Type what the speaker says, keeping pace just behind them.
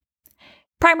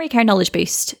Primary Care Knowledge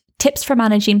Boost, tips for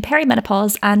managing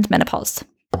perimenopause and menopause.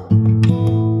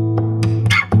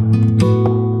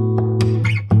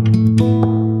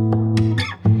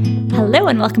 Hello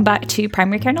and welcome back to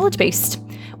Primary Care Knowledge Boost.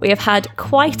 We have had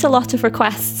quite a lot of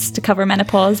requests to cover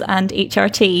menopause and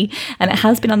HRT, and it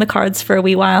has been on the cards for a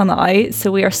wee while now,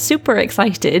 so we are super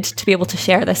excited to be able to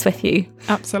share this with you.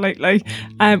 Absolutely.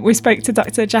 We spoke to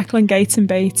Dr. Jacqueline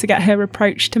Gatenby to get her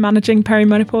approach to managing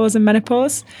perimenopause and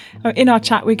menopause. In our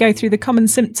chat, we go through the common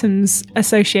symptoms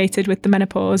associated with the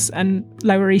menopause and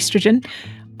lower estrogen,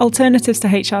 alternatives to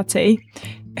HRT,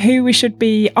 who we should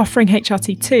be offering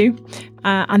HRT to,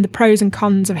 and the pros and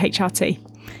cons of HRT.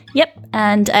 Yep,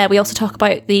 and we also talk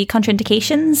about the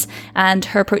contraindications and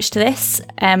her approach to this,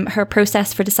 her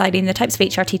process for deciding the types of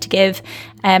HRT to give,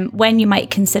 when you might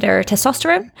consider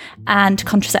testosterone and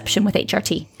contraception with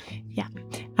HRT. Yeah,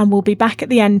 and we'll be back at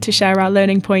the end to share our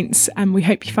learning points, and we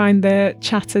hope you find the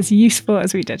chat as useful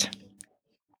as we did.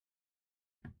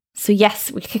 So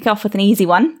yes, we kick off with an easy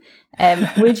one.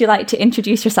 Would you like to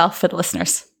introduce yourself for the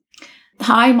listeners?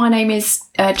 Hi, my name is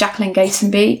Jacqueline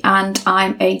Gatenby and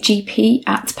I'm a GP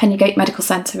at Penygate Medical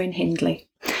Centre in Hindley.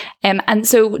 And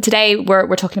so today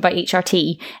we're talking about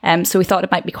HRT, so we thought it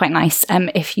might be quite nice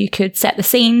if you could set the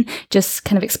scene, just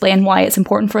kind of explain why it's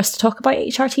important for us to talk about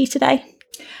HRT today.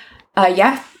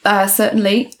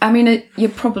 Certainly. I mean,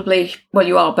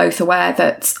 you are both aware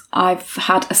that I've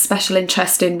had a special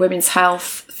interest in women's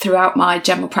health throughout my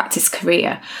general practice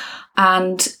career.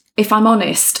 And if I'm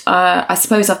honest, I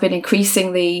suppose I've been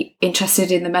increasingly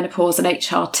interested in the menopause and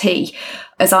HRT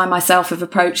as I myself have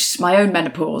approached my own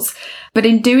menopause. But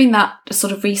in doing that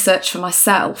sort of research for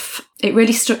myself, it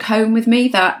really struck home with me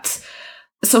that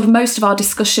sort of most of our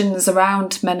discussions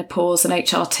around menopause and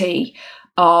HRT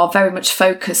are very much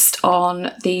focused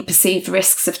on the perceived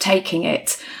risks of taking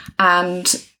it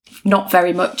and not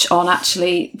very much on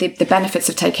actually the benefits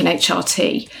of taking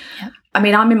HRT. Yep. I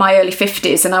mean, I'm in my early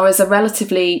 50s and I was a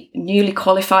relatively newly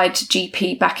qualified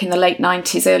GP back in the late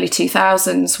 90s, early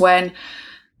 2000s, when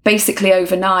basically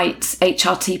overnight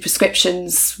HRT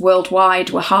prescriptions worldwide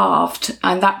were halved.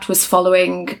 And that was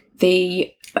following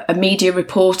the media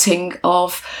reporting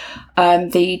of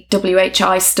the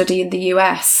WHI study in the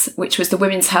US, which was the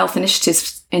Women's Health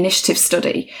Initiative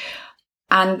study.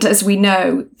 And as we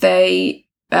know, they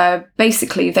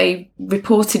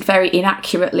reported very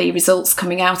inaccurately results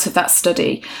coming out of that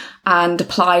study and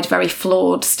applied very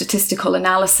flawed statistical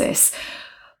analysis.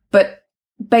 But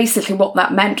basically what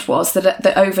that meant was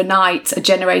that overnight a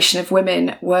generation of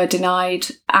women were denied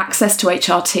access to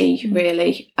HRT,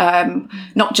 really,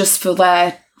 not just for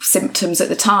their symptoms at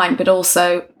the time, but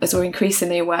also, as we're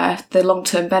increasingly aware, the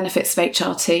long-term benefits of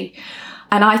HRT.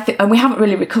 And we haven't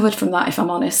really recovered from that, if I'm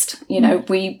honest. You know,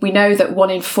 we know that 1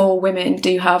 in 4 women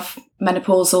do have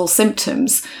menopausal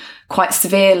symptoms quite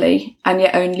severely, and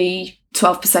yet only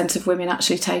 12% of women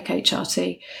actually take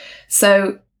HRT.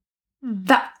 So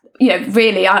that, you know,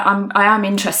 really, I am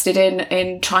interested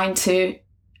in trying to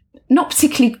not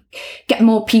particularly get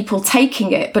more people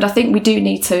taking it, but I think we do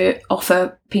need to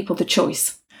offer people the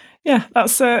choice. Yeah,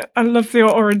 I love your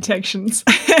orientations.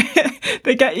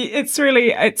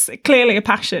 It's clearly a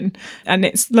passion, and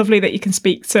it's lovely that you can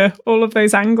speak to all of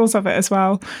those angles of it as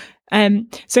well.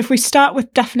 So if we start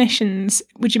with definitions,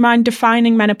 would you mind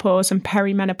defining menopause and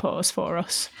perimenopause for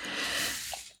us?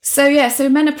 So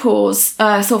menopause,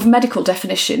 sort of medical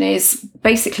definition, is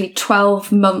basically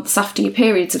 12 months after your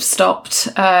periods have stopped,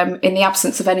 in the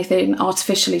absence of anything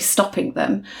artificially stopping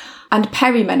them. And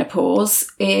perimenopause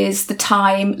is the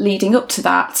time leading up to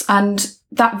that. And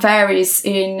that varies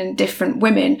in different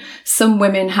women. Some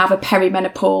women have a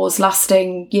perimenopause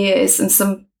lasting years, and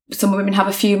some women have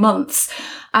a few months.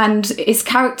 And it's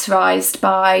characterised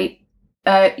by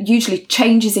usually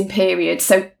changes in periods.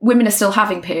 So women are still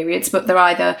having periods, but they're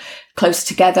either closer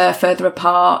together, further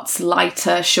apart,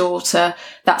 lighter, shorter,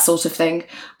 that sort of thing.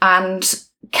 And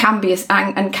can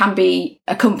be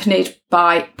accompanied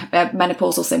by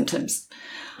menopausal symptoms.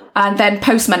 And then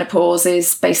postmenopause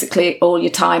is basically all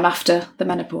your time after the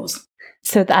menopause.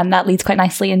 So that leads quite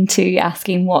nicely into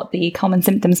asking what the common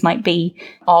symptoms might be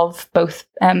of both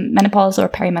menopause or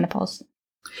perimenopause.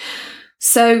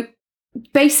 So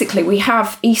basically we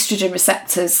have estrogen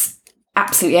receptors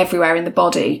absolutely everywhere in the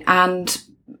body, and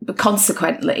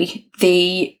consequently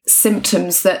the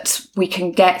symptoms that we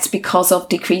can get because of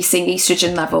decreasing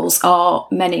estrogen levels are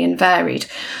many and varied.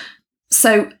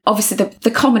 So obviously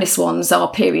the commonest ones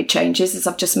are period changes, as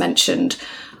I've just mentioned,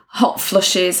 hot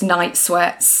flushes, night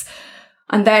sweats,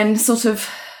 and then sort of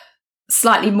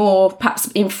slightly more, perhaps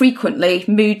infrequently,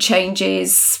 mood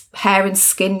changes, hair and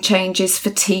skin changes,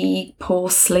 fatigue, poor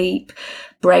sleep,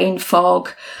 brain fog,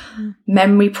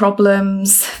 memory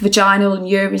problems, vaginal and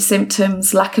urine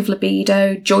symptoms, lack of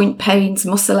libido, joint pains,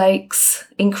 muscle aches,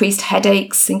 increased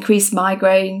headaches, increased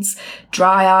migraines,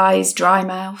 dry eyes, dry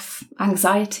mouth,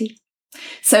 anxiety.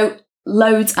 So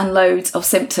loads and loads of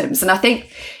symptoms. And I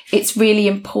think it's really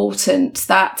important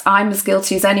that I'm as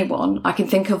guilty as anyone. I can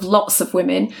think of lots of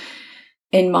women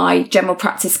in my general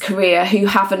practice career who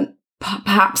haven't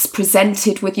perhaps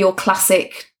presented with your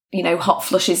classic, hot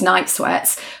flushes, night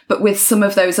sweats, but with some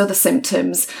of those other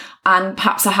symptoms. And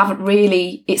perhaps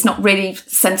it's not really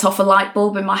sent off a light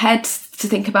bulb in my head to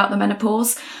think about the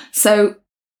menopause. So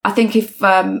I think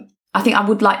I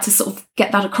would like to sort of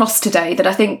get that across today, that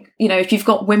I think, if you've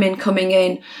got women coming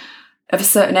in of a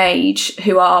certain age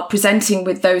who are presenting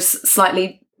with those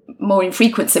slightly more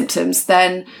infrequent symptoms,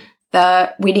 then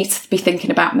we need to be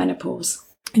thinking about menopause.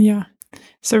 Yeah.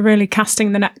 So really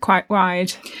casting the net quite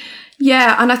wide.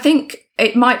 Yeah. And I think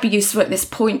it might be useful at this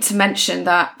point to mention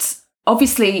that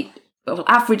obviously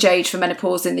average age for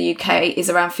menopause in the UK is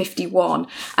around 51,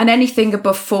 and anything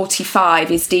above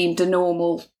 45 is deemed a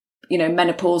normal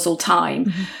menopausal time.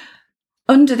 Mm-hmm.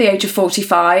 Under the age of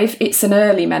 45, it's an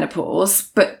early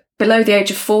menopause, but below the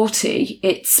age of 40,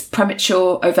 it's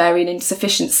premature ovarian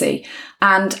insufficiency.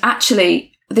 And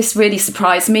actually, this really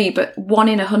surprised me, but 1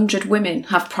 in 100 women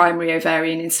have primary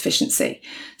ovarian insufficiency.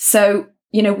 So,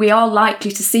 we are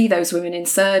likely to see those women in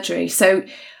surgery. So,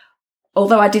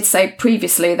 although I did say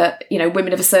previously that,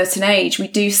 women of a certain age, we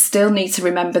do still need to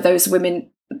remember those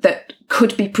women that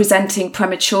could be presenting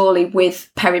prematurely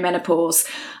with perimenopause.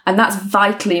 And that's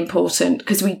vitally important,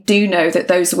 because we do know that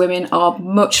those women are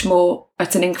much more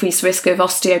at an increased risk of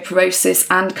osteoporosis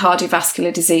and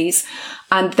cardiovascular disease,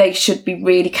 and they should be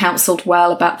really counselled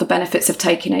well about the benefits of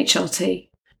taking HRT.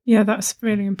 Yeah, that's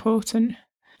really important.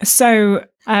 So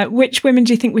which women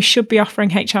do you think we should be offering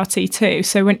HRT to?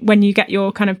 So when you get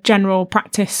your kind of general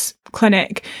practice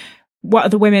clinic, what are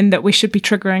the women that we should be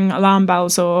triggering alarm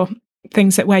bells or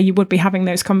things where you would be having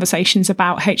those conversations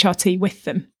about HRT with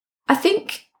them? I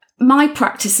think my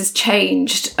practice has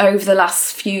changed over the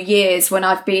last few years when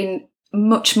I've been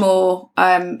much more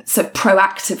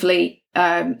proactively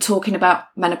talking about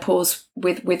menopause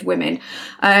with women.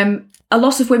 A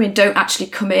lot of women don't actually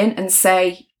come in and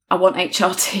say, I want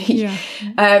HRT. Yeah.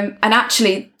 And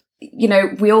actually,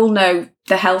 we all know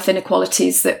the health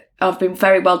inequalities that have been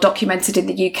very well documented in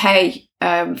the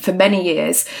UK for many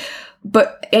years.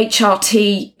 But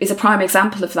HRT is a prime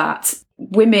example of that.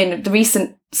 The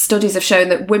recent studies have shown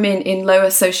that women in lower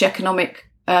socioeconomic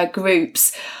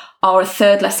groups are a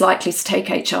third less likely to take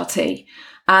HRT.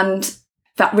 And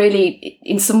that really,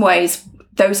 in some ways,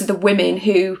 those are the women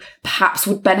who perhaps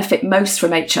would benefit most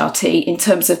from HRT in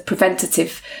terms of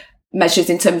preventative measures,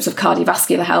 in terms of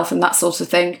cardiovascular health and that sort of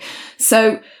thing.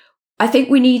 So I think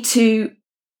we need to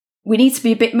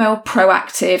be a bit more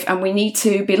proactive, and we need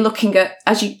to be looking at,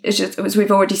 as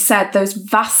we've already said, those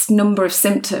vast number of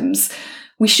symptoms.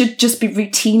 We should just be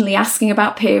routinely asking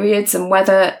about periods and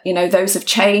whether, those have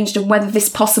changed, and whether this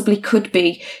possibly could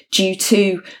be due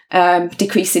to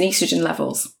decrease in estrogen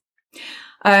levels.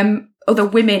 Other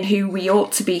women who we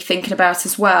ought to be thinking about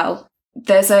as well,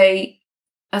 there's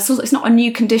it's not a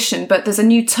new condition, but there's a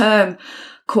new term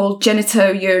called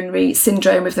genitourinary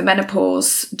syndrome of the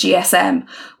menopause, GSM,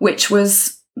 which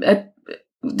was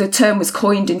the term was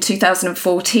coined in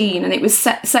 2014, and it was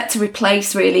set to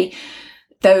replace really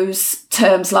those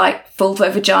terms like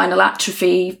vulvovaginal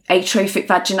atrophy, atrophic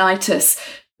vaginitis.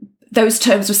 Those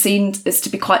terms were seen as to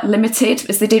be quite limited,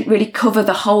 as they didn't really cover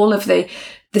the whole of the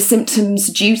symptoms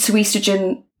due to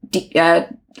estrogen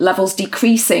levels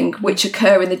decreasing, which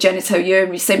occur in the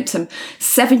genitourinary symptom.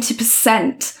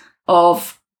 70%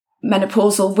 of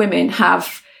menopausal women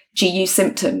have GU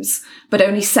symptoms, but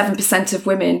only 7% of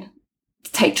women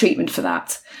take treatment for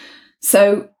that.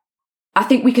 So I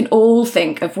think we can all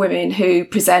think of women who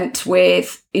present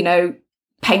with,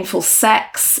 painful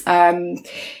sex,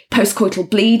 postcoital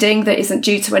bleeding that isn't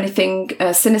due to anything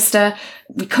sinister,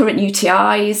 recurrent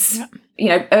UTIs,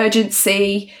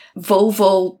 urgency,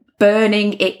 vulval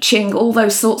burning, itching, all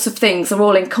those sorts of things are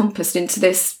all encompassed into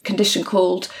this condition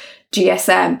called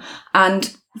GSM.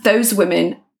 And those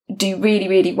women do really,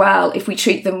 really well if we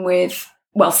treat them with,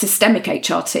 systemic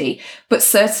HRT. But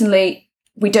certainly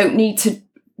we don't need to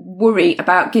worry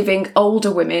about giving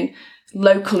older women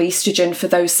local estrogen for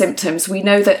those symptoms. We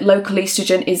know that local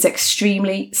estrogen is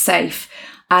extremely safe,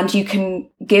 and you can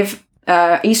give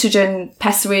estrogen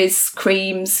pessaries,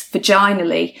 creams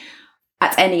vaginally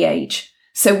at any age.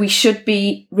 So we should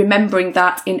be remembering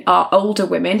that in our older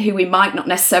women who we might not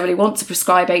necessarily want to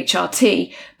prescribe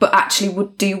HRT, but actually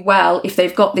would do well if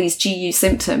they've got these GU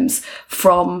symptoms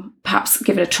from perhaps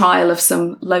giving a trial of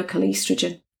some local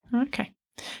estrogen. Okay.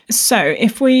 So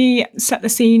if we set the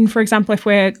scene, for example, if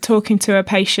we're talking to a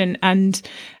patient and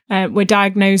we're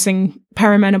diagnosing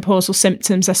perimenopausal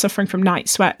symptoms, they're suffering from night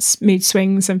sweats, mood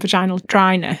swings and vaginal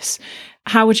dryness,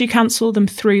 how would you counsel them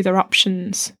through their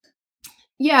options?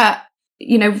 Yeah,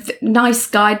 nice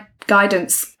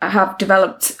guidance. I have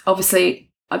developed,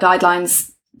 obviously,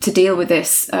 guidelines to deal with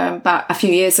this about a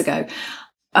few years ago.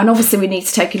 And obviously we need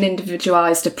to take an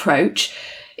individualised approach.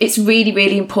 It's really,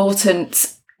 really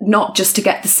important not just to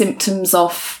get the symptoms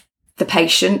off the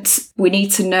patient. We need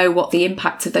to know what the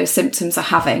impact of those symptoms are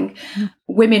having.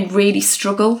 Women really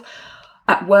struggle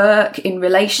at work, in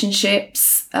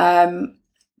relationships.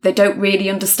 They don't really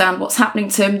understand what's happening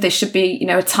to them. There should be,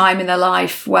 a time in their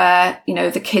life where,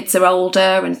 the kids are older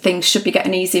and things should be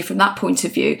getting easier from that point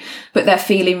of view. But they're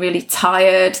feeling really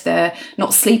tired. They're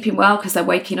not sleeping well because they're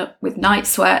waking up with night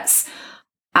sweats.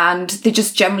 And they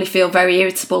just generally feel very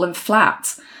irritable and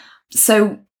flat.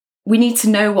 So we need to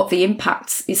know what the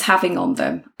impact is having on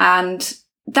them. And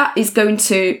that is going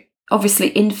to obviously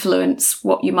influence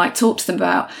what you might talk to them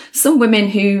about. Some women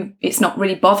who it's not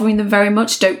really bothering them very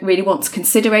much, don't really want to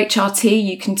consider HRT.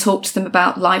 You can talk to them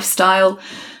about lifestyle.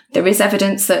 There is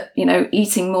evidence that,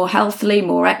 eating more healthily,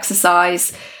 more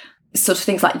exercise, sort of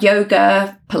things like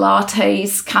yoga,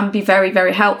 Pilates can be very,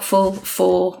 very helpful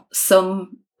for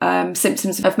some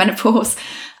symptoms of menopause.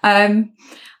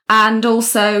 And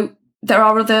also there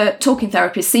are other talking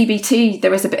therapies, CBT.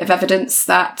 There is a bit of evidence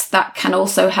that can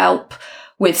also help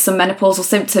with some menopausal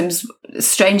symptoms,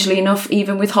 strangely enough,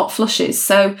 even with hot flushes.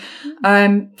 So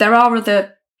there are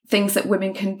other things that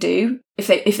women can do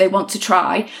if they want to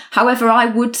try. However, I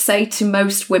would say to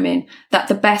most women that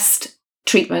the best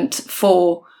treatment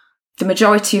for the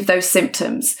majority of those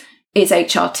symptoms is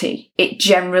HRT. It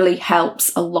generally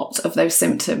helps a lot of those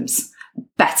symptoms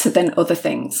better than other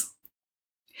things.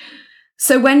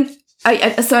 So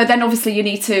then obviously you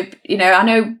need to, I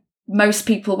know most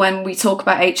people when we talk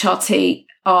about HRT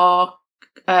are,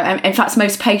 in fact,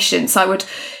 most patients, I would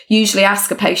usually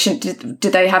ask a patient, do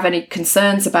they have any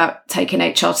concerns about taking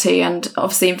HRT? And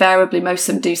obviously, invariably, most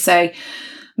of them do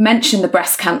mention the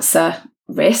breast cancer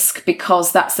risk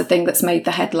because that's the thing that's made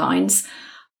the headlines.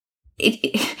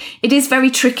 It is very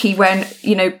tricky when,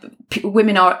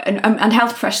 women are, and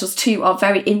health professionals too, are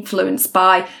very influenced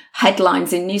by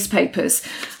headlines in newspapers.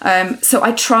 So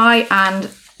I try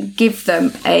and give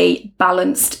them a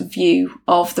balanced view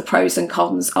of the pros and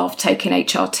cons of taking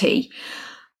HRT.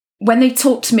 When they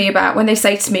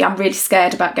say to me, I'm really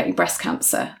scared about getting breast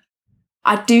cancer,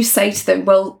 I do say to them,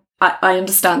 well, I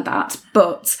understand that,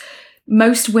 but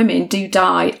most women do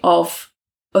die of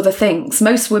other things.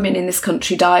 Most women in this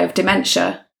country die of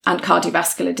dementia and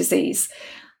cardiovascular disease.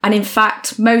 And in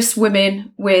fact, most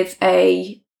women with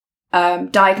a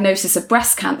diagnosis of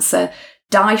breast cancer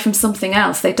die from something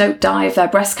else. They don't die of their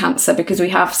breast cancer because we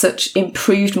have such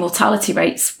improved mortality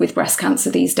rates with breast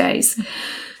cancer these days.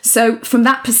 So from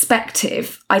that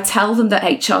perspective, I tell them that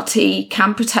HRT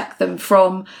can protect them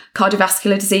from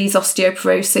cardiovascular disease,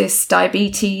 osteoporosis,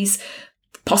 diabetes,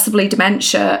 possibly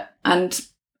dementia and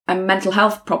mental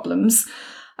health problems.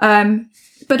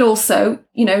 But also,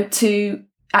 to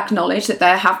acknowledge that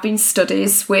there have been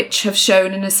studies which have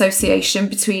shown an association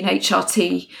between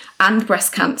HRT and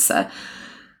breast cancer,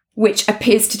 which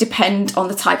appears to depend on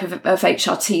the type of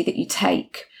HRT that you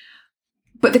take.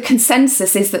 But the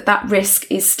consensus is that risk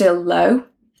is still low.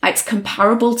 It's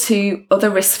comparable to other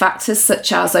risk factors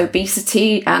such as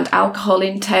obesity and alcohol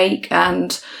intake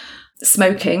and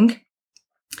smoking.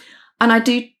 And I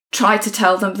do try to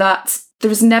tell them that there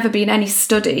has never been any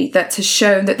study that has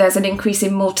shown that there's an increase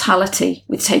in mortality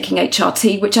with taking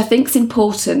HRT, which I think is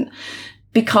important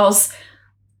because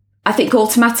I think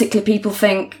automatically people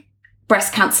think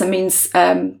breast cancer means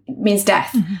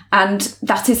death. Mm-hmm. And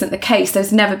that isn't the case.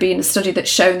 There's never been a study that's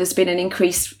shown there's been an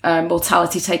increased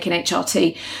mortality taking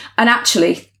HRT. And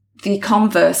actually, the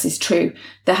converse is true.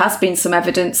 There has been some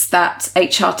evidence that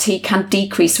HRT can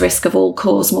decrease risk of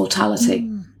all-cause mortality.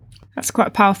 Mm. That's quite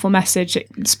a powerful message.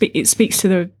 It speaks to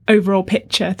the overall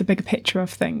picture, the bigger picture of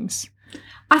things.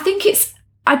 I think it's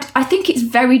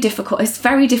very difficult. It's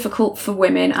very difficult for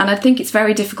women, and I think it's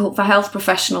very difficult for health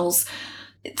professionals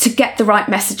to get the right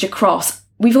message across.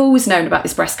 We've always known about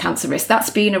this breast cancer risk.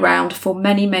 That's been around for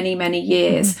many, many, many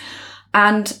years. Mm-hmm.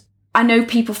 And I know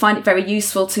people find it very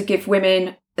useful to give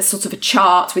women a sort of a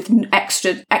chart with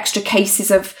extra cases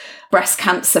of breast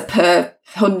cancer per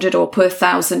 100 or per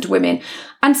 1,000 women.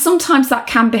 And sometimes that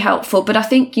can be helpful, but I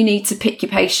think you need to pick your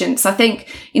patients. I think,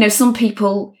 some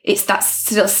people, that's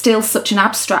still such an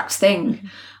abstract thing. Mm-hmm.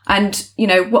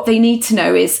 And, what they need to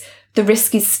know is the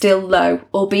risk is still low,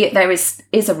 albeit there is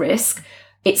a risk.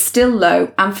 It's still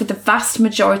low. And for the vast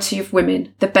majority of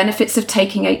women, the benefits of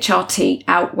taking HRT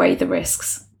outweigh the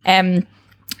risks.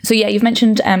 So yeah, you've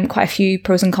mentioned quite a few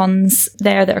pros and cons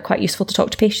there that are quite useful to talk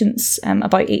to patients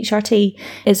about HRT.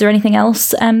 Is there anything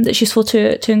else that's useful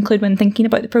to include when thinking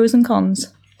about the pros and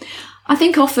cons? I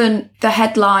think often the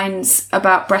headlines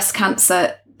about breast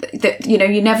cancer, that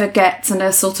you never get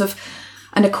a sort of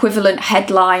an equivalent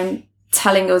headline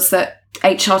telling us that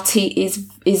HRT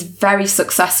is very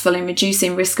successful in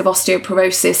reducing risk of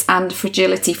osteoporosis and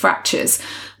fragility fractures.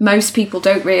 Most people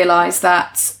don't realise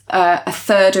that a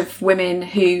third of women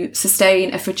who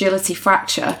sustain a fragility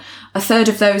fracture, a third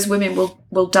of those women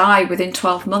will die within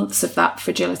 12 months of that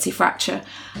fragility fracture.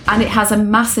 And it has a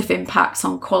massive impact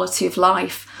on quality of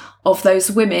life of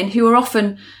those women who are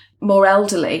often more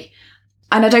elderly.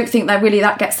 And I don't think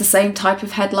that gets the same type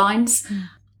of headlines. Mm.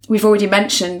 We've already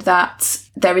mentioned that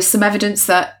there is some evidence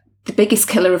that the biggest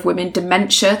killer of women,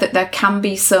 dementia, that there can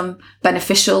be some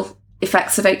beneficial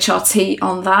effects of HRT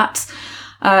on that.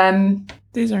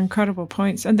 These are incredible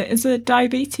points. And is there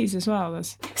diabetes as well?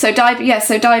 So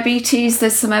diabetes,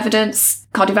 there's some evidence,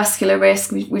 cardiovascular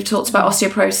risk, we've talked about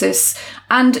osteoporosis,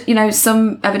 and,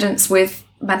 some evidence with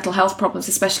mental health problems,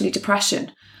 especially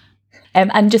depression.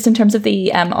 And just in terms of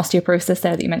the osteoporosis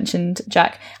there that you mentioned,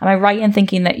 Jack, am I right in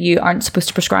thinking that you aren't supposed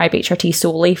to prescribe HRT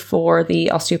solely for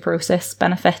the osteoporosis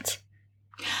benefit?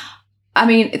 I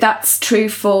mean, that's true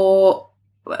for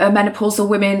menopausal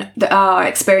women that are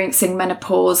experiencing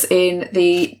menopause in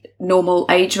the normal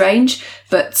age range,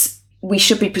 but we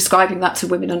should be prescribing that to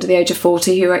women under the age of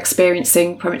 40 who are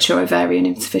experiencing premature ovarian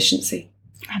insufficiency.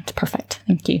 Perfect.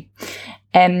 Thank you.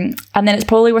 And then it's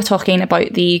probably worth talking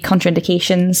about the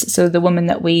contraindications, so the women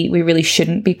that we really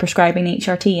shouldn't be prescribing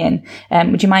HRT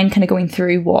in. Would you mind kind of going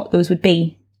through what those would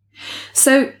be?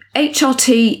 So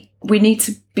HRT, we need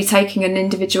to be taking an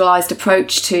individualised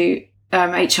approach to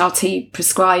HRT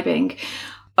prescribing.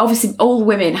 Obviously, all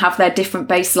women have their different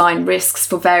baseline risks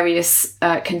for various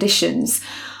conditions.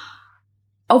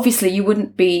 Obviously, you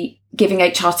wouldn't be giving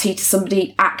HRT to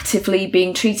somebody actively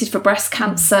being treated for breast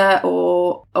cancer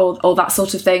or that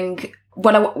sort of thing.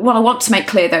 What I want to make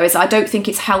clear, though, is I don't think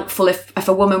it's helpful if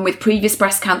a woman with previous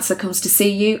breast cancer comes to see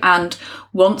you and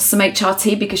wants some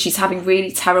HRT because she's having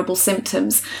really terrible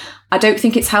symptoms. I don't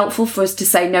think it's helpful for us to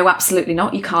say, no, absolutely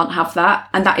not, you can't have that.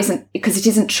 And that isn't, because it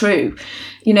isn't true.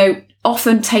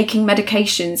 Often taking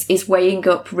medications is weighing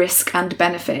up risk and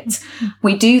benefit. Mm-hmm.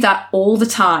 We do that all the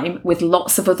time with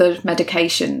lots of other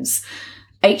medications.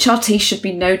 HRT should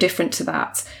be no different to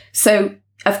that. So,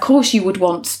 of course, you would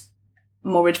want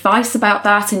more advice about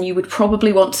that, and you would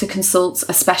probably want to consult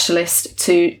a specialist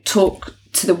to talk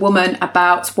to the woman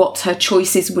about what her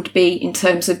choices would be in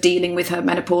terms of dealing with her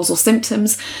menopausal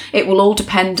symptoms. It will all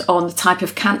depend on the type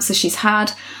of cancer she's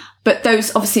had. But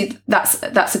those, obviously,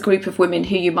 that's a group of women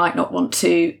who you might not want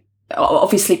to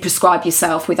obviously prescribe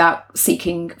yourself without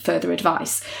seeking further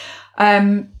advice.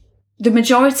 The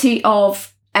majority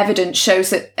of evidence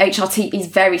shows that HRT is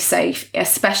very safe,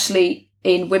 especially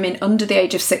in women under the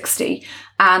age of 60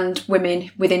 and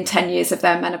women within 10 years of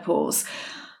their menopause.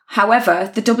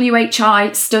 However, the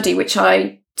WHI study, which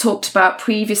I talked about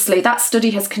previously, that study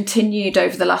has continued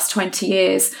over the last 20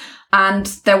 years. And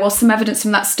there was some evidence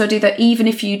from that study that even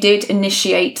if you did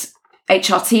initiate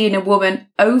HRT in a woman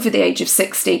over the age of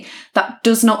 60, that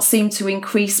does not seem to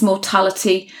increase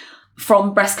mortality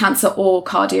from breast cancer or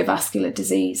cardiovascular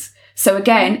disease. So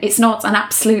again, it's not an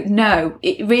absolute no.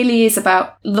 It really is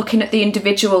about looking at the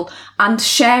individual and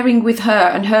sharing with her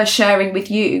and her sharing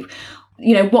with you,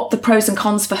 what the pros and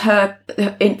cons for her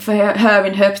in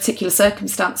her particular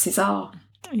circumstances are.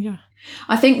 Yeah.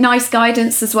 I think nice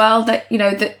guidance as well that,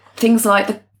 that things like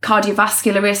the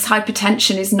cardiovascular risk,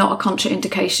 hypertension is not a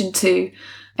contraindication to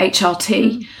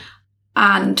HRT. Mm.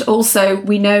 And also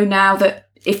we know now that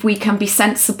if we can be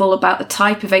sensible about the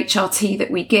type of HRT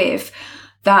that we give,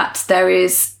 that there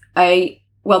is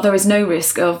no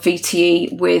risk of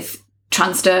VTE with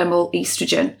transdermal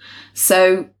estrogen.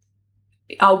 So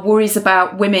our worries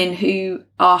about women who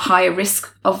are higher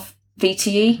risk of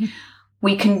VTE,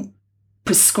 we can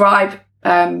prescribe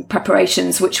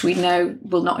preparations which we know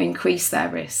will not increase their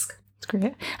risk. It's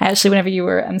great. I actually, whenever you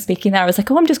were speaking there, I was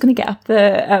like, oh, I'm just going to get up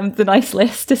the nice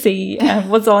list to see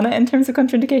what's on it in terms of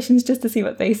contraindications, just to see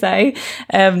what they say.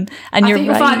 And I think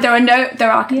you'll find there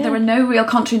are no real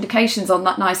contraindications on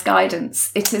that nice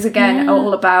guidance. It is again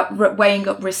all about weighing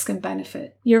up risk and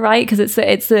benefit. You're right, because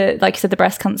it's the like you said, the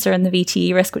breast cancer and the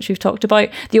VTE risk, which we've talked about.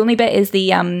 The only bit is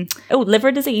the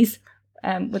liver disease.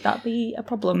 Would that be a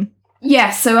problem?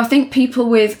 Yes, so I think people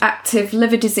with active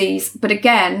liver disease, but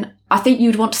again, I think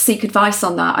you'd want to seek advice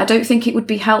on that. I don't think it would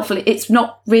be helpful. It's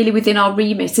not really within our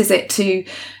remit, is it, to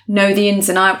know the ins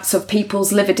and outs of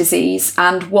people's liver disease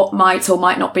and what might or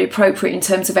might not be appropriate in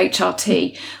terms of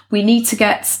HRT. We need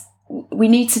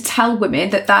to tell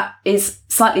women that is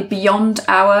slightly beyond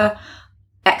our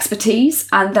expertise,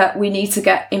 and that we need to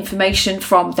get information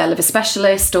from their liver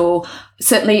specialist, or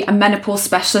certainly a menopause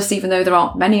specialist, even though there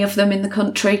aren't many of them in the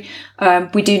country.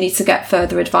 We do need to get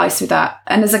further advice with that.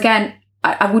 And as again,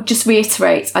 I would just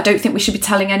reiterate, I don't think we should be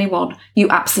telling anyone you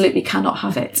absolutely cannot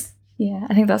have it. Yeah,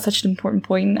 I think that's such an important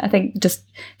point. I think just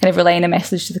kind of relaying a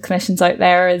message to the clinicians out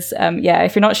there is,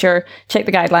 if you're not sure, check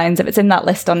the guidelines. If it's in that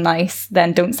list on NICE,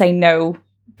 then don't say no,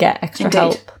 get extra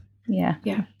help. Yeah.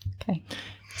 Okay.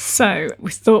 So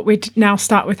we thought we'd now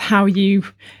start with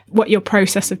what your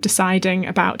process of deciding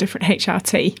about different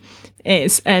HRT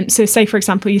is. So say, for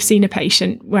example, you've seen a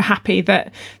patient, we're happy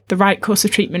that the right course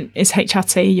of treatment is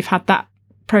HRT, you've had that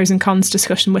pros and cons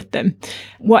discussion with them.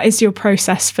 What is your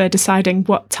process for deciding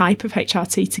what type of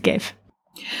HRT to give?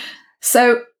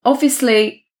 So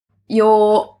obviously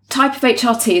your type of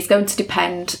HRT is going to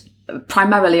depend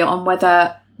primarily on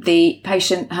whether the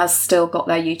patient has still got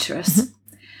their uterus. Mm-hmm.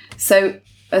 So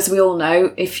as we all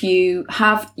know, if you've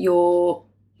had a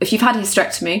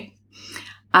hysterectomy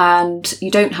and you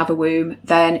don't have a womb,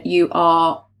 then you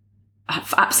are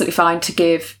absolutely fine to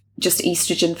give just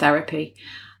estrogen therapy.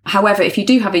 However, if you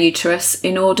do have a uterus,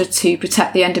 in order to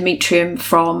protect the endometrium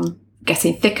from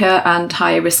getting thicker and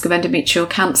higher risk of endometrial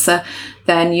cancer,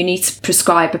 then you need to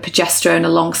prescribe a progesterone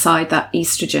alongside that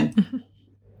estrogen. Mm-hmm.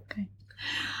 Okay.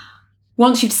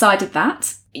 Once you've decided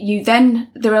that,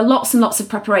 there are lots and lots of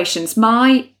preparations.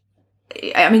 Obviously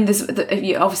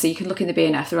you can look in the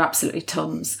BNF, there are absolutely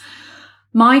tons.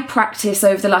 My practice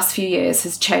over the last few years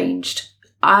has changed.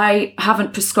 I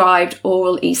haven't prescribed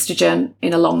oral estrogen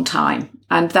in a long time,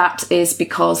 and that is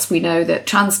because we know that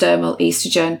transdermal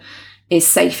estrogen is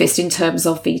safest in terms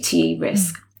of VTE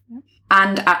risk. Mm.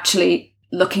 And actually,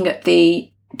 looking at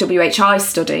the WHI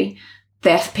study,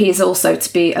 there appears also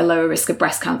to be a lower risk of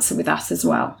breast cancer with that as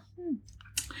well.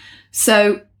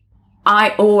 So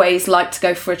I always like to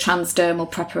go for a transdermal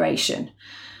preparation.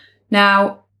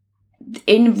 Now,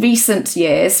 in recent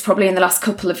years, probably in the last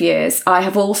couple of years, I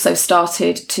have also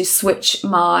started to switch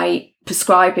my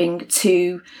prescribing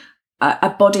to a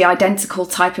body identical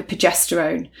type of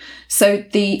progesterone. So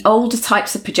the older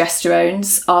types of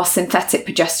progesterones are synthetic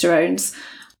progesterones.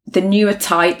 The newer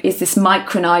type is this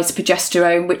micronized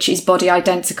progesterone, which is body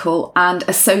identical and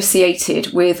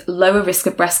associated with lower risk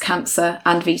of breast cancer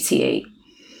and VTE.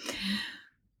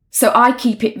 So I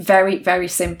keep it very, very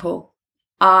simple.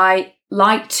 I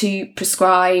like to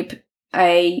prescribe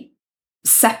a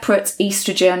separate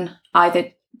estrogen,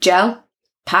 either gel,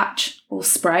 patch, or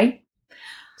spray.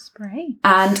 Spray.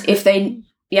 And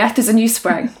there's a new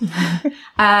spray.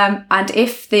 And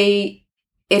if they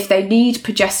need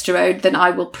progesterone, then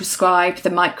I will prescribe the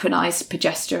micronized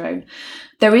progesterone.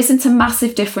 There isn't a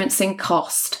massive difference in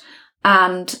cost,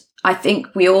 and I think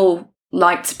we all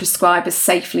like to prescribe as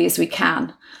safely as we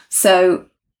can. So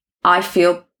I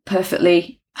feel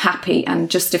perfectly happy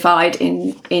and justified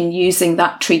in using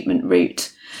that treatment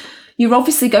route. You're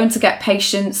obviously going to get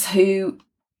patients who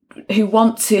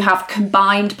want to have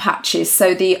combined patches.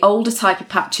 So the older type of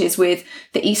patches with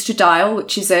the estradiol,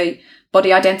 which is a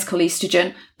body identical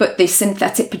estrogen, but the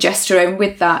synthetic progesterone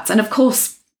with that. And of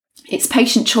course, it's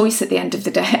patient choice at the end of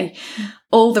the day.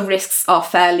 All the risks are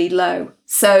fairly low.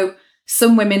 So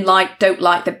some women don't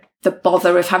like the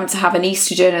bother of having to have an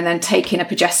estrogen and then taking a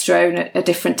progesterone at a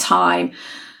different time,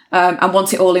 and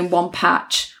want it all in one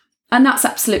patch. And that's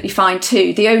absolutely fine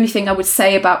too. The only thing I would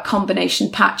say about combination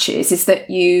patches is that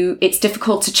it's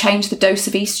difficult to change the dose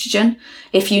of estrogen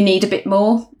if you need a bit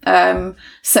more.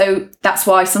 So that's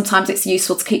why sometimes it's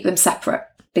useful to keep them separate,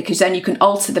 because then you can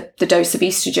alter the dose of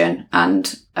estrogen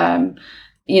and,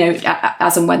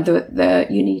 as and when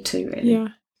you need to, really. Yeah.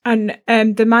 And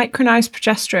the micronized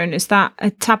progesterone, is that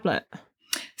a tablet?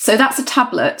 So that's a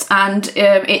tablet, and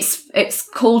it's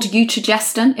called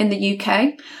Utrogestan in the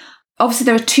UK. Obviously,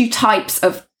 there are two types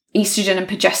of estrogen and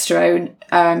progesterone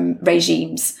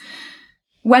regimes.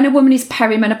 When a woman is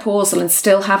perimenopausal and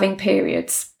still having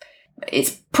periods,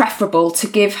 it's preferable to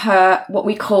give her what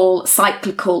we call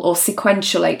cyclical or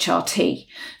sequential HRT.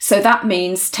 So that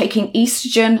means taking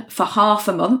estrogen for half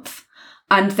a month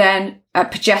and then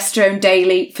progesterone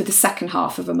daily for the second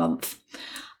half of a month.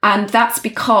 And that's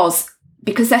because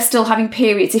they're still having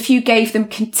periods. If you gave them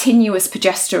continuous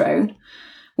progesterone,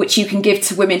 which you can give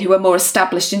to women who are more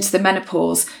established into the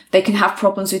menopause, they can have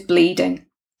problems with bleeding.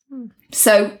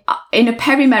 So in a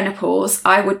perimenopause,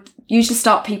 I would usually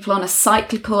start people on a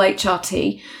cyclical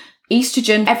HRT,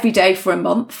 estrogen every day for a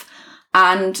month,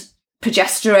 and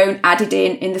progesterone added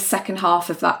in the second half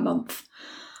of that month.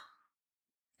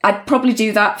 I'd probably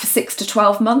do that for 6 to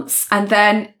 12 months. And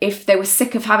then if they were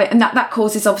sick of having, and that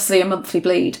causes obviously a monthly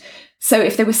bleed. So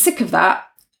if they were sick of that,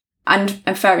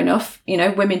 and fair enough,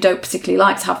 women don't particularly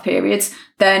like to have periods,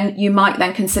 then you might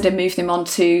then consider moving them on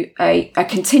to a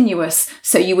continuous.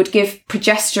 So you would give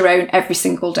progesterone every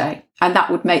single day, and that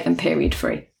would make them period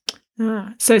free.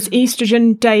 So it's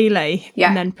estrogen daily, yeah,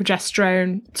 and then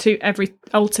progesterone to every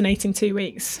alternating 2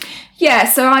 weeks. Yeah.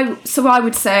 So I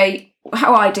would say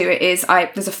how I do it is in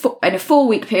a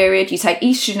 4-week period, you take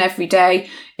estrogen every day.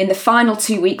 In the final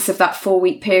 2 weeks of that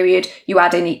 4-week period, you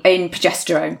add in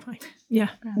progesterone. Yeah,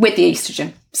 with the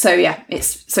estrogen. So yeah,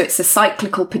 it's a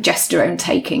cyclical progesterone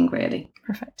taking, really.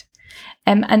 Perfect.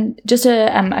 And just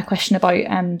a question about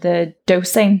the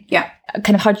dosing. Yeah.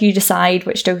 Kind of how do you decide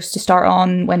which dose to start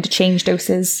on, when to change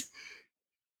doses?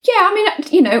 Yeah, I mean,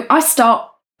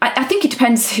 I think it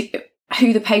depends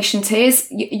who the patient is.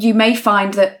 You may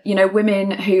find that,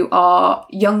 women who are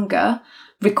younger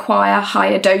require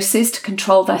higher doses to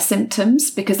control their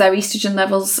symptoms because their estrogen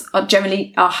levels are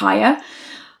generally higher.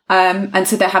 And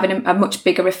so they're having a much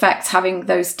bigger effect, having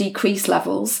those decreased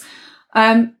levels.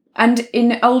 And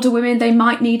in older women, they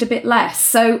might need a bit less.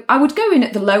 So I would go in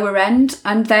at the lower end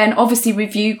and then obviously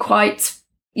review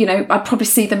I'd probably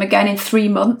see them again in 3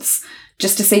 months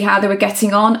just to see how they were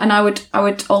getting on. And I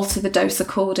would alter the dose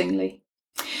accordingly.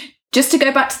 Just to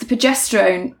go back to the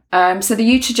progesterone. So the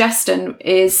Eutrogestan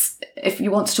is, if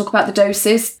you want to talk about the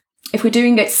doses, if we're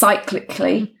doing it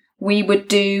cyclically, we would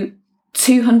do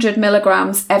 200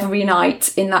 milligrams every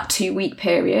night in that 2-week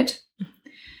period.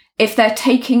 If they're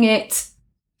taking it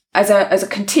as a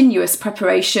continuous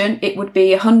preparation, it would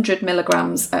be 100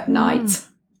 milligrams at night.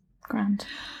 Grand.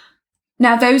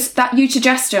 Now that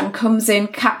Eutrogestan comes in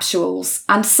capsules,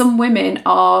 and some women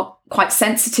are quite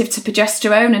sensitive to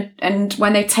progesterone, and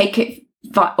when they take it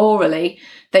orally,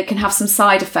 they can have some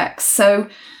side effects. So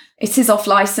it is off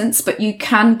license, but you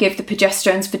can give the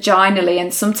progesterones vaginally,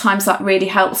 and sometimes that really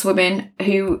helps women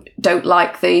who don't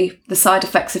like the side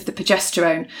effects of the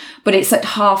progesterone, but it's at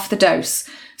half the dose.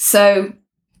 So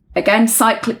again,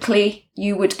 cyclically,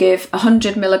 you would give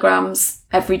 100 milligrams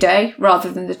every day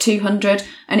rather than the 200.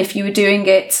 And if you were doing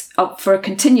it for a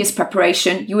continuous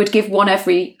preparation, you would give one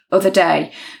every other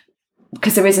day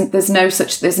because there's no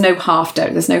half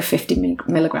dose, there's no 50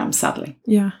 milligrams, sadly.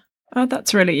 Yeah. Oh,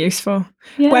 that's really useful.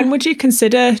 Yeah. When would you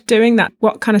consider doing that?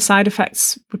 What kind of side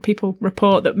effects would people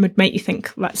report that would make you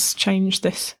think, let's change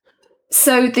this?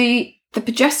 So the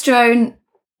progesterone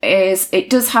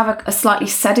it does have a slightly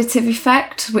sedative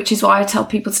effect, which is why I tell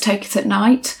people to take it at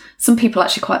night. Some people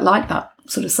actually quite like that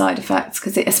sort of side effects,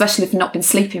 because especially if they've not been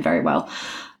sleeping very well.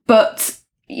 But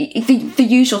the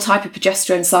usual type of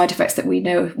progesterone side effects that we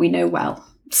know well.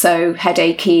 So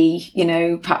headachy,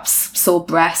 perhaps sore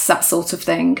breasts, that sort of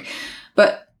thing.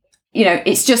 But,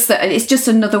 it's just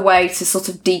another way to sort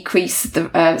of decrease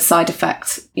the side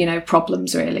effect,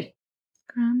 problems, really.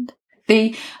 Grand.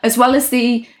 As well as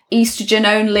the estrogen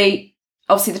only,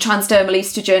 obviously the transdermal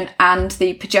estrogen and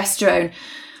the progesterone,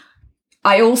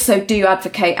 I also do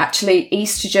advocate actually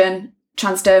estrogen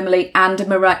transdermally and a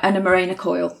Mirena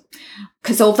coil.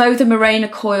 Because although the Mirena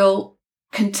coil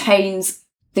contains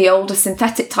the older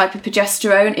synthetic type of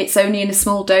progesterone, it's only in a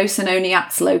small dose and only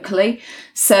acts locally.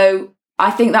 So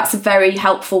I think that's a very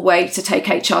helpful way to take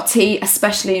HRT,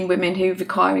 especially in women who are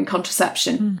requiring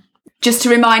contraception. Just to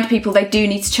remind people, they do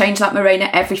need to change that Mirena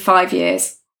every 5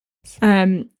 years.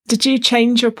 Did you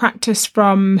change your practice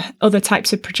from other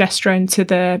types of progesterone to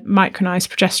the micronized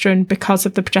progesterone because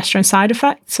of the progesterone side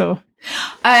effects, or?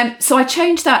 So I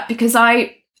changed that because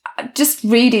I just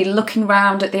really looking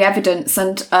around at the evidence,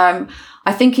 and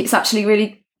I think it's actually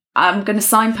really, I'm going to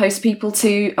signpost people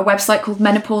to a website called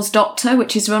Menopause Doctor,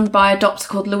 which is run by a doctor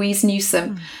called Louise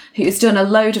Newsom, who's done a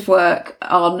load of work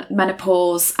on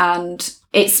menopause, and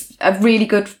it's a really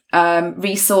good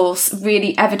resource,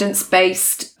 really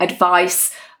evidence-based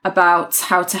advice about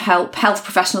how to help health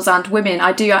professionals and women.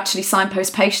 I do actually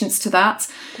signpost patients to that.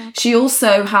 Okay. She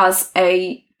also has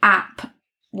a app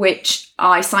which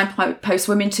I signpost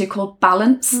women to called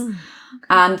Balance.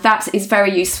 And that is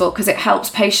very useful because it helps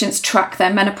patients track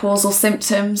their menopausal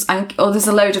symptoms, and there's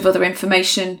a load of other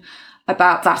information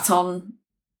about that on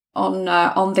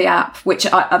the app, which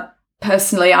I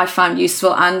personally found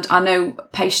useful, and I know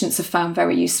patients have found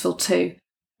very useful too.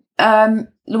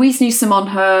 Louise Newsome, on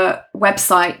her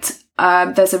website,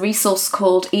 there's a resource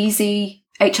called Easy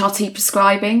HRT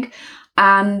Prescribing,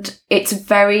 and it's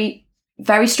very,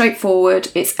 very straightforward.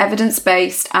 It's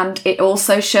evidence-based, and it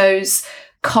also shows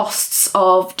costs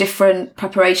of different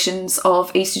preparations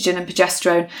of estrogen and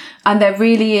progesterone, and there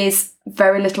really is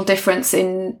very little difference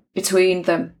in between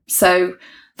them. So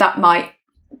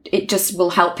it just will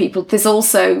help people. There's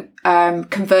also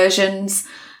conversions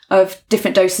of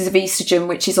different doses of estrogen,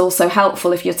 which is also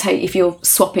helpful if you're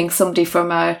swapping somebody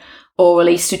from a oral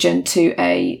estrogen to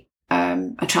a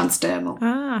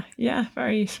transdermal. Yeah,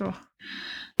 very useful.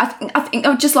 I think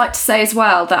I'd just like to say as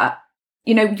well that,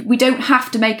 you know, we don't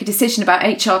have to make a decision about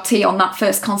HRT on that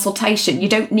first consultation. You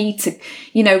don't need to,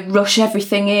 you know, rush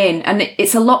everything in. And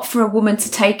it's a lot for a woman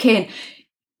to take in.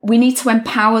 We need to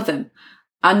empower them.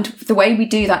 And the way we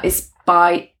do that is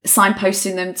by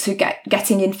signposting them to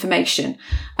getting information.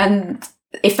 And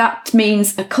if that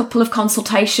means a couple of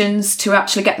consultations to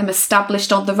actually get them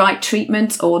established on the right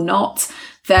treatment or not,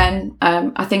 then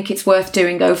I think it's worth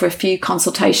doing over a few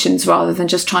consultations rather than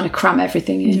just trying to cram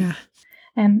everything in. Yeah.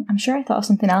 I'm sure I thought of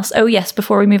something else. Oh yes,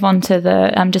 before we move on to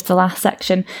the just the last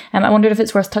section, I wondered if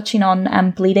it's worth touching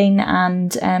on bleeding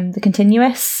and the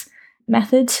continuous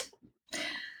method.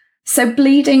 So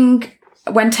bleeding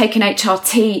when taking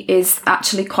HRT is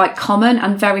actually quite common,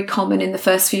 and very common in the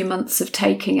first few months of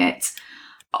taking it.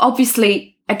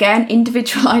 Obviously, again,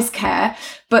 individualised care,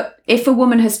 but if a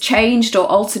woman has changed or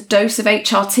altered dose of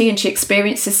HRT and she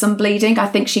experiences some bleeding, I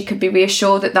think she can be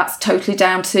reassured that that's totally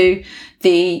down to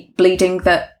the bleeding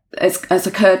that has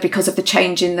occurred because of the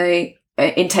change in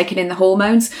taking in the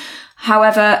hormones.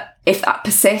 However, if that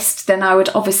persists, then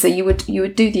you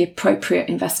would do the appropriate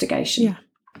investigation. Yeah.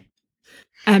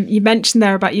 You mentioned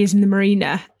there about using the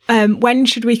Mirena. When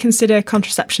should we consider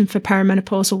contraception for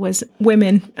perimenopausal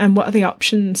women, and what are the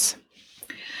options?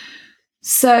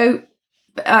 So,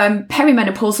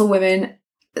 perimenopausal women,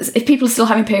 if people are still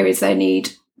having periods, they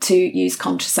need to use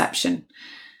contraception.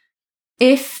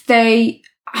 If they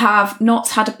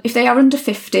if they are under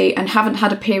 50 and haven't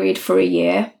had a period for a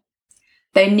year,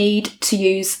 they need to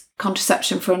use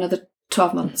contraception for another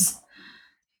 12 months.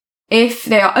 If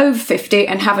they are over 50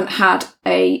 and haven't had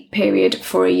a period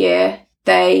for a year,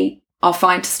 they are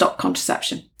fine to stop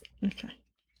contraception. Okay.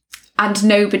 And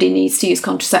nobody needs to use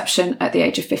contraception at the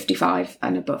age of 55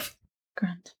 and above.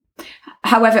 Grand.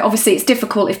 However, obviously it's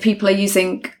difficult if people are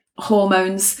using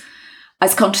hormones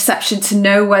as contraception to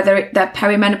know whether they're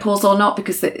perimenopausal or not,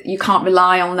 because you can't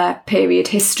rely on their period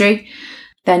history.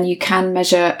 Then you can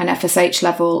measure an FSH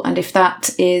level, and if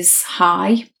that is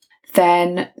high,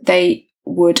 then they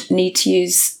would need to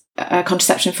use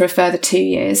contraception for a further 2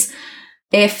 years.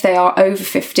 If they are over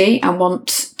 50 and want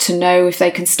to know if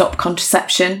they can stop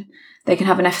contraception, they can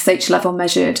have an FSH level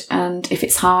measured, and if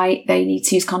it's high, they need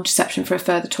to use contraception for a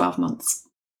further 12 months.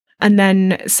 And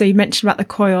then, so you mentioned about the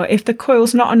coil. If the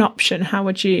coil's not an option, how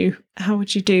would you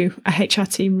do a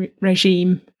HRT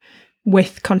regime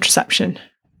with contraception?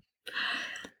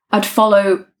 I'd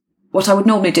follow what I would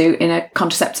normally do in a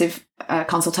contraceptive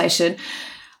consultation.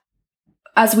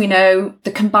 As we know,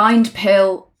 the combined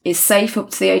pill is safe up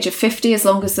to the age of 50 as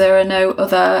long as there are no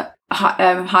other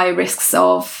higher risks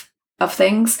of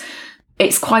things.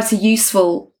 It's quite a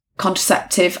useful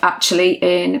contraceptive actually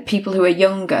in people who are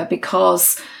younger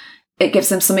because it gives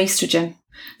them some estrogen.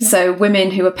 Yeah. So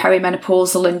women who are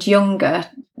perimenopausal and younger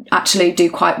actually do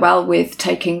quite well with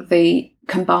taking the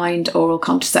combined oral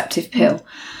contraceptive pill. Mm.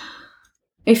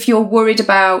 If you're worried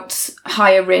about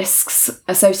higher risks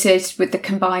associated with the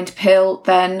combined pill,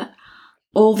 then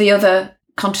all the other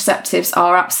contraceptives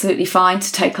are absolutely fine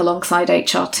to take alongside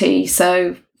HRT.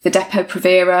 So the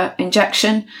Depo-Provera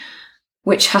injection,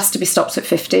 which has to be stopped at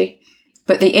 50,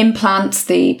 but the implants,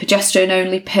 the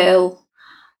progesterone-only pill,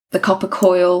 the copper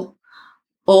coil,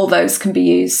 all those can be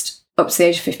used up to the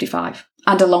age of 55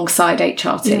 and alongside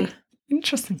HRT. Yeah.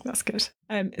 Interesting. That's good.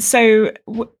 So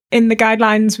in the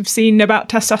guidelines we've seen about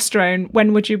testosterone,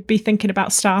 when would you be thinking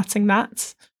about starting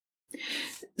that?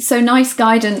 So NICE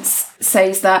guidance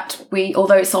says that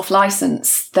although it's off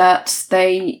licence, that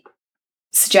they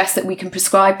suggest that we can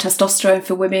prescribe testosterone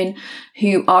for women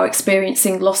who are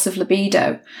experiencing loss of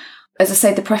libido. As I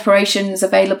say, the preparations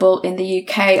available in the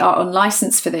UK are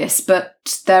unlicensed for this,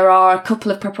 but there are a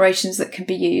couple of preparations that can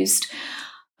be used.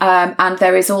 And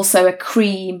there is also a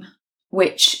cream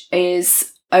which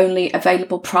is only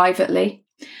available privately.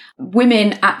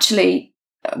 women actually,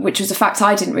 which was a fact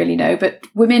I didn't really know, but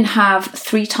women have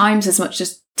 3 times as much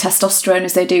as testosterone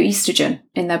as they do estrogen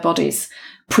in their bodies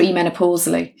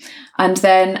premenopausally. And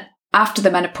then after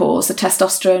the menopause, the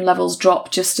testosterone levels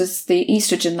drop just as the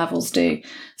estrogen levels do.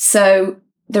 So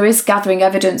there is gathering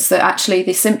evidence that actually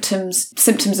the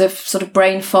symptoms of sort of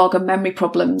brain fog and memory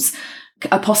problems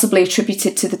are possibly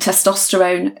attributed to the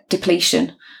testosterone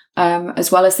depletion,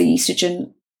 as well as the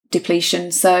estrogen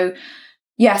depletion. So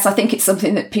yes, I think it's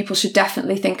something that people should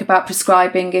definitely think about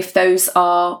prescribing if those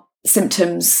are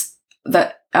symptoms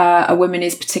that a woman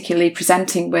is particularly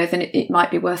presenting with, and it might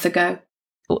be worth a go.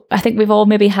 I think we've all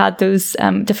maybe had those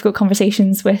difficult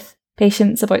conversations with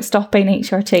patients about stopping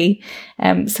HRT.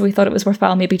 So we thought it was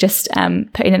worthwhile maybe just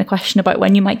putting in a question about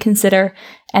when you might consider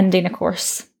ending a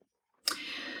course.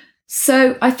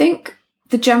 So I think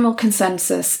the general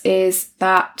consensus is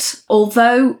that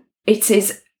although it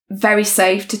is very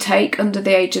safe to take under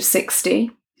the age of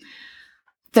 60,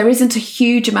 there isn't a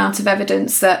huge amount of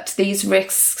evidence that these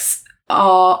risks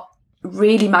are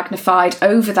really magnified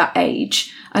over that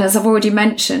age. And as I've already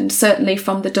mentioned, certainly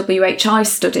from the WHI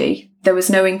study, there was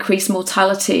no increased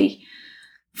mortality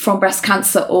from breast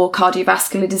cancer or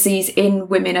cardiovascular disease in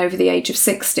women over the age of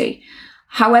 60.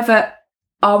 However,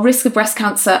 our risk of breast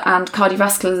cancer and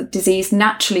cardiovascular disease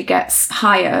naturally gets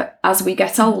higher as we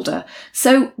get older.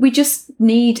 So we just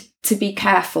need to be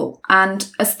careful.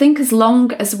 And I think as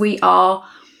long as we are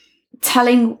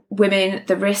telling women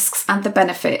the risks and the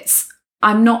benefits,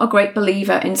 I'm not a great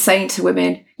believer in saying to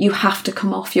women, you have to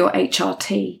come off your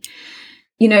HRT.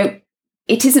 You know,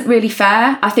 it isn't really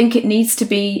fair. I think it needs to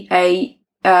be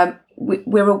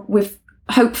we've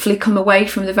hopefully come away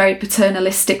from the very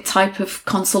paternalistic type of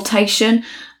consultation,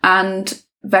 and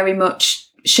very much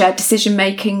shared decision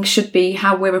making should be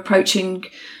how we're approaching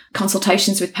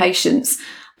consultations with patients.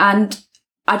 And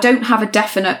I don't have a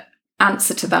definite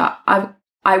answer to that.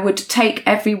 I would take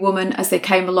every woman as they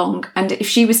came along. And if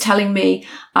she was telling me,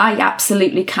 I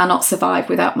absolutely cannot survive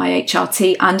without my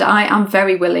HRT, and I am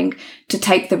very willing to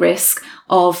take the risk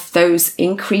of those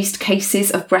increased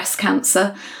cases of breast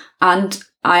cancer, and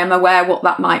I am aware what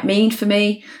that might mean for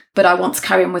me, but I want to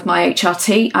carry on with my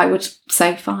HRT, I would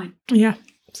say fine. Yeah,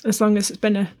 as long as it's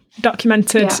been a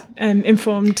documented,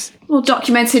 informed. Well,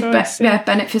 documented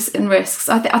benefits and risks.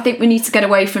 I think we need to get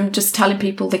away from just telling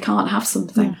people they can't have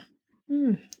something.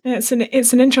 Yeah. It's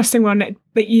an interesting one,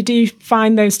 but you do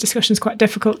find those discussions quite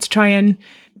difficult to try and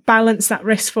balance that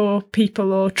risk for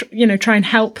people, or try and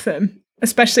help them,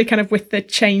 especially kind of with the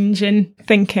change in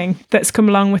thinking that's come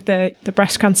along with the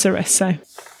breast cancer risk. So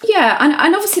yeah,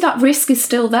 and obviously that risk is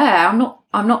still there.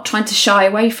 I'm not trying to shy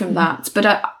away from that, but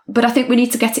I think we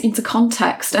need to get it into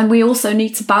context, and we also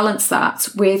need to balance that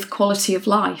with quality of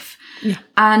life. Yeah.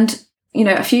 And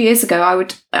a few years ago,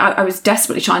 I was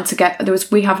desperately trying to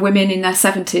we have women in their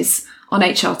 70s on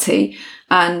HRT,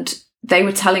 and they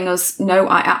were telling us, no,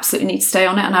 I absolutely need to stay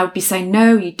on it. And I would be saying,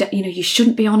 no, you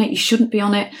shouldn't be on it. You shouldn't be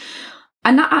on it.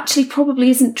 And that actually probably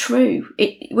isn't true.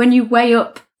 When you weigh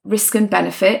up risk and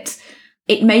benefit,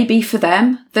 it may be for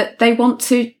them that they want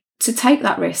to take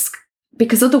that risk,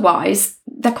 because otherwise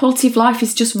their quality of life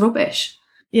is just rubbish.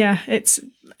 Yeah, it's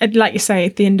like you say,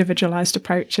 the individualised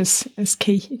approach is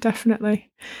key, definitely.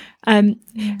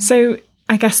 So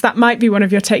I guess that might be one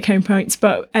of your take-home points,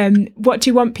 but what do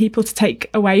you want people to take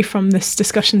away from this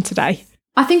discussion today?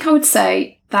 I think I would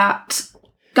say that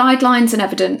guidelines and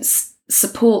evidence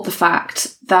support the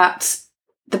fact that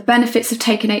the benefits of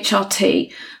taking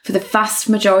HRT for the vast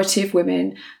majority of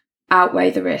women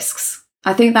outweigh the risks.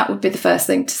 I think that would be the first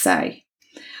thing to say.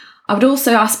 I would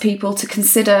also ask people to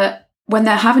consider, when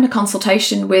they're having a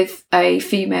consultation with a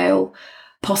female,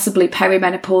 possibly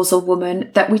perimenopausal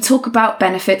woman, that we talk about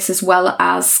benefits as well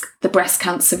as the breast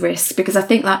cancer risk, because I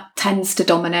think that tends to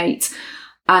dominate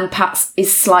and perhaps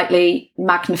is slightly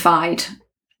magnified.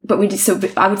 But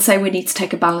I would say we need to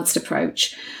take a balanced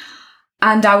approach.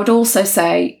 And I would also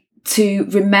say to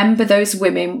remember those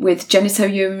women with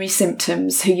genitourinary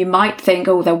symptoms who you might think,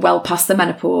 oh, they're well past the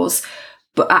menopause,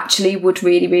 but actually would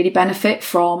really, really benefit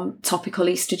from topical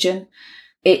estrogen.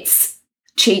 It's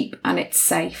cheap and it's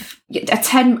safe.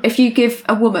 If you give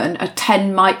a woman a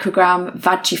 10 microgram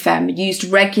Vagifem used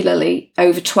regularly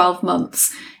over 12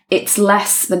 months, it's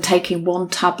less than taking one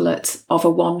tablet of a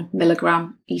 1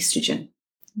 milligram estrogen.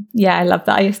 Yeah, I love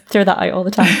that. I throw that out all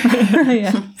the time.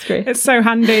 Yeah, it's great. It's so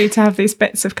handy to have these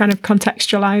bits of kind of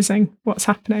contextualising what's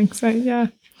happening. So yeah,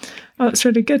 that's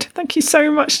really good. Thank you so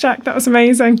much, Jack. That was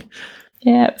amazing.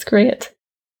 Yeah, it was great.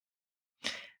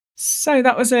 So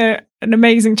that was a an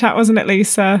amazing chat, wasn't it,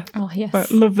 Lisa? Oh, yes.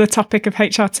 But love the topic of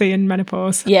HRT and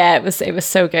menopause. Yeah, it was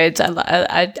so good.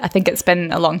 I think it's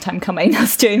been a long time coming,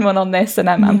 us doing one on this, and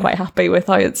I'm quite happy with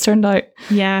how it's turned out.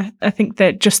 Yeah, I think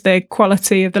that just the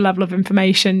quality of the level of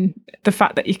information, the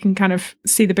fact that you can kind of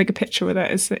see the bigger picture with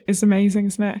it is amazing,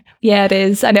 isn't it? Yeah, it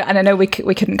is. I know we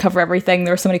couldn't cover everything.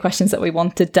 There were so many questions that we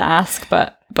wanted to ask,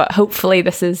 but hopefully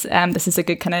this is a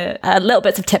good kind of little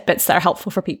bits of tidbits that are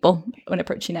helpful for people when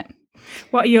approaching it.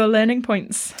 What are your learning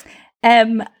points?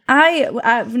 Near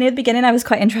the beginning, I was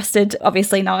quite interested,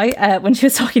 obviously now, when she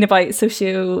was talking about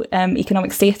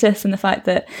socio-economic status and the fact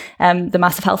that the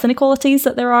massive health inequalities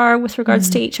that there are with regards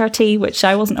to HRT, which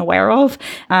I wasn't aware of,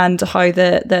 and how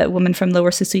the women from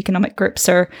lower socio-economic groups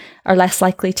are less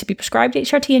likely to be prescribed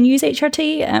HRT and use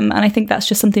HRT. And I think that's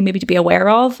just something maybe to be aware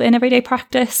of in everyday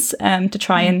practice, to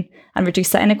try and reduce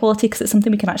that inequality, because it's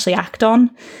something we can actually act on,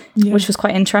 which was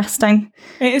quite interesting.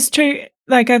 It is true.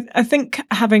 Like, I think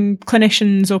having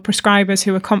clinicians or prescribers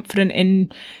who are confident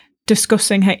in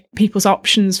discussing people's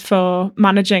options for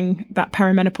managing that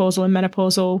perimenopausal and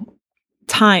menopausal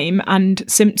time and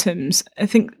symptoms, I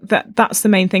think that's the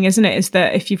main thing, isn't it? Is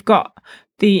that if you've got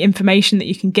the information that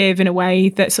you can give in a way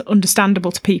that's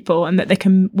understandable to people and that they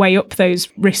can weigh up those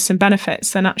risks and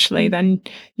benefits, then actually then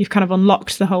you've kind of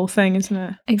unlocked the whole thing, isn't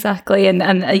it? Exactly. And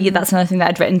that's another thing that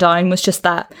I'd written down, was just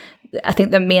that I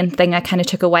think the main thing I kind of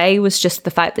took away was just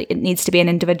the fact that it needs to be an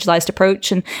individualized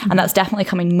approach, and that's definitely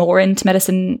coming more into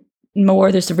medicine.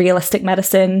 There's the realistic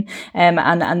medicine,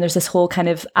 and there's this whole kind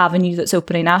of avenue that's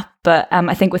opening up. But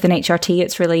I think with an HRT,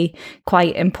 it's really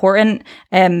quite important,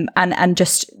 and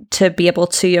just to be able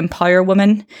to empower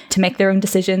women to make their own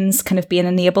decisions, kind of be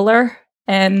an enabler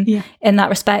in that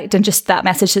respect. And just that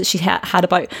message that she had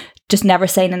about just never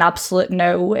saying an absolute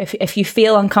no. If you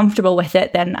feel uncomfortable with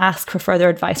it, then ask for further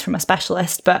advice from a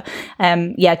specialist. But I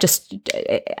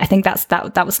think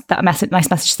that was that nice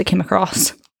message that came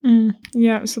across.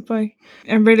 Yeah, absolutely.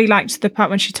 I really liked the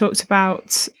part when she talked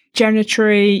about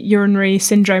genitourinary urinary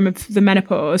syndrome of the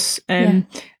menopause, and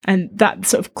that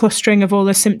sort of clustering of all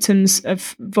the symptoms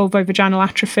of vulvovaginal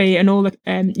atrophy and all the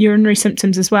urinary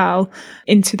symptoms as well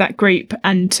into that group,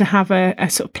 and to have a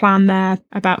sort of plan there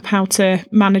about how to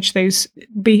manage those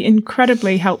be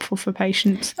incredibly helpful for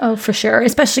patients. Oh, for sure.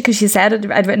 Especially because you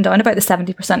said, I'd written down about the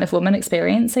 70% of women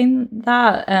experiencing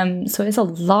that. So it's a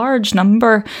large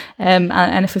number.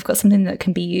 And if we've got something that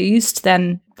can be used,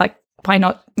 then why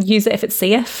not use it if it's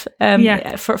safe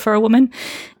for a woman?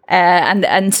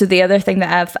 And so the other thing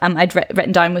that I'd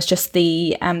written down was just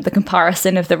the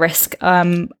comparison of the risk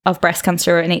of breast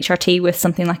cancer and HRT with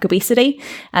something like obesity.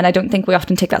 And I don't think we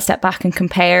often take that step back and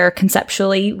compare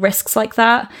conceptually risks like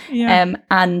that. Yeah.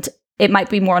 And it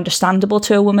might be more understandable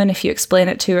to a woman if you explain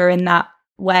it to her in that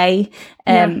way,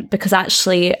 because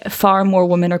actually far more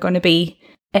women are going to be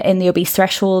in the obese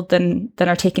threshold than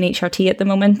are taking HRT at the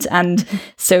moment. And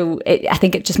so I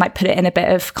think it just might put it in a bit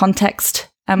of context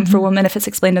for women if it's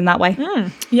explained in that way.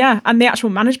 Yeah, and the actual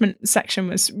management section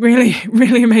was really,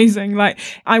 really amazing. Like,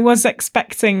 I was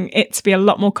expecting it to be a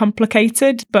lot more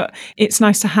complicated, but it's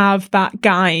nice to have that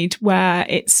guide where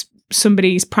it's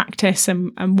somebody's practice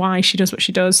and why she does what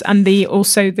she does, and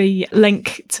also the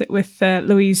link with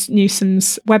Louise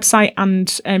Newsom's website,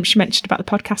 and she mentioned about the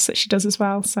podcast that she does as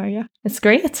well. So yeah, it's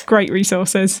great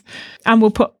resources, and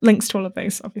we'll put links to all of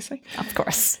those, obviously, of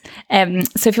course.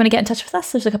 So if you want to get in touch with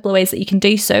us, there's a couple of ways that you can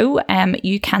do so.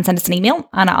 You can send us an email,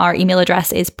 and our email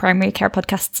address is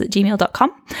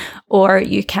primarycarepodcasts@gmail.com, or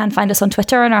you can find us on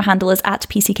Twitter, and our handle is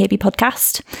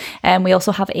 @PCKBpodcast. We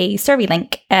also have a survey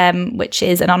link, which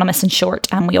is anonymous and short,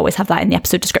 and we always have that in the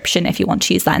episode description if you want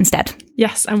to use that instead.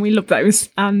 Yes, and we love those,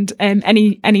 and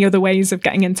any other ways of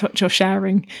getting in touch or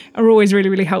sharing are always really,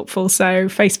 really helpful. So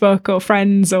Facebook or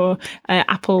friends or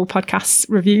Apple Podcasts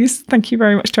reviews, thank you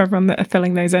very much to everyone that are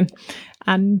filling those in.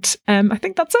 And I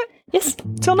think that's it. Yes,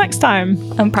 till next time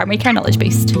on Primary Care Knowledge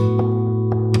Boost.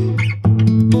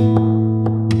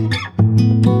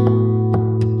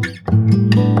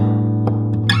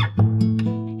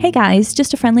 Hey guys,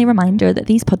 just a friendly reminder that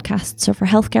these podcasts are for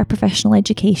healthcare professional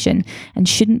education and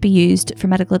shouldn't be used for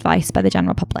medical advice by the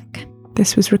general public.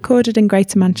 This was recorded in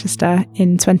Greater Manchester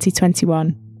in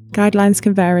 2021. Guidelines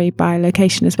can vary by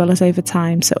location as well as over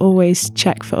time, so always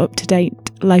check for up-to-date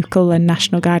local and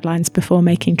national guidelines before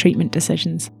making treatment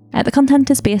decisions. The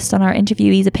content is based on our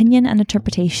interviewee's opinion and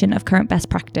interpretation of current best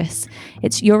practice.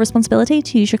 It's your responsibility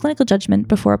to use your clinical judgment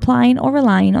before applying or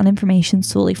relying on information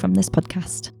solely from this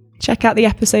podcast. Check out the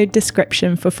episode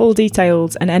description for full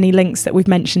details and any links that we've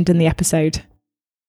mentioned in the episode.